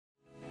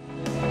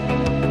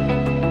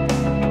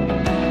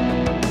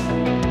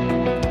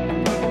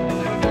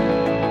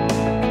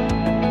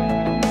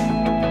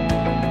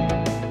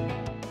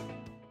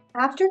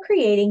After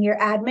creating your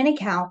admin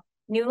account,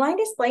 Newline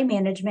Display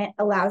Management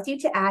allows you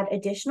to add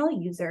additional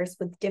users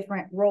with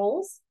different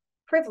roles,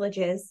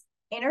 privileges,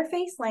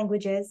 interface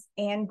languages,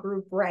 and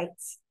group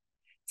rights.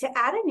 To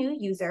add a new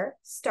user,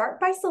 start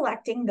by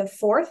selecting the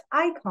fourth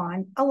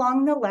icon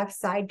along the left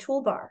side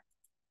toolbar.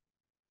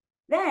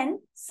 Then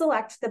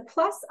select the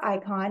plus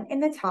icon in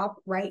the top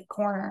right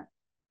corner.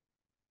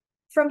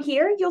 From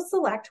here, you'll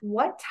select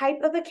what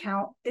type of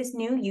account this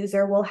new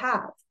user will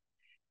have.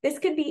 This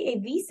could be a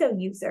VISO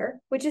user,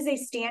 which is a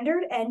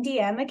standard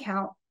NDM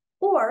account,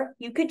 or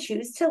you could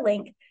choose to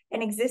link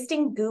an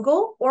existing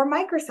Google or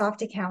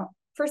Microsoft account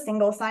for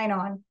single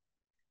sign-on.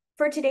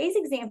 For today's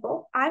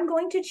example, I'm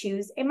going to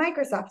choose a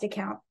Microsoft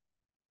account.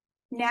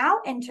 Now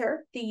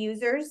enter the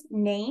user's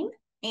name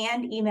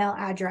and email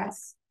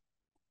address.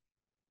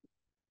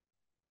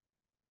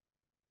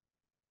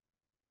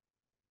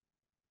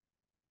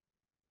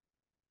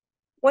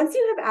 Once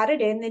you have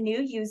added in the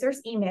new user's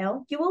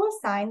email, you will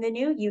assign the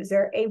new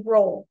user a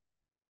role.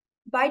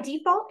 By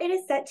default, it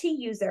is set to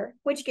user,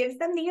 which gives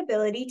them the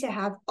ability to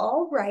have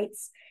all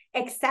rights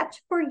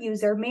except for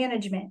user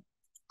management.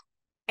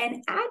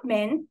 An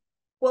admin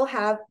will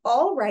have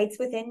all rights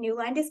within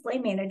Newline Display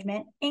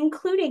Management,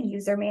 including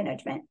user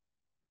management.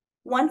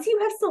 Once you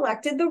have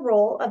selected the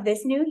role of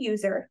this new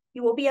user,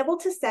 you will be able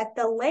to set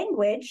the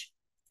language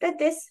that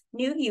this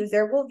new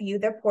user will view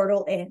the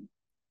portal in.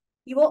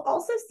 You will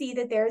also see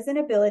that there is an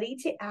ability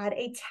to add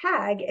a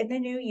tag in the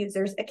new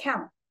user's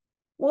account.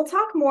 We'll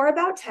talk more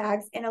about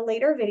tags in a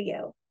later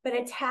video, but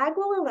a tag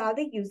will allow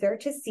the user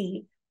to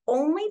see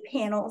only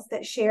panels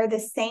that share the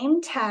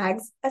same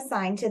tags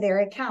assigned to their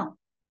account.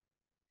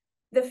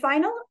 The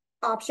final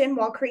option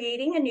while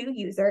creating a new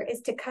user is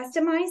to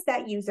customize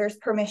that user's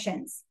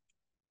permissions.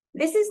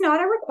 This is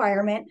not a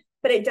requirement,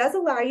 but it does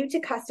allow you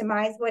to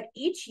customize what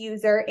each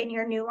user in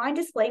your Newline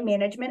Display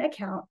Management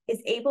account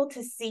is able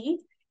to see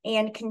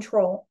and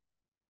control.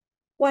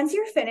 Once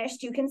you're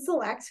finished, you can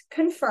select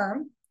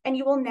Confirm, and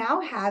you will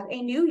now have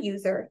a new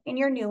user in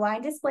your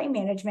Newline Display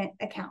Management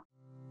account.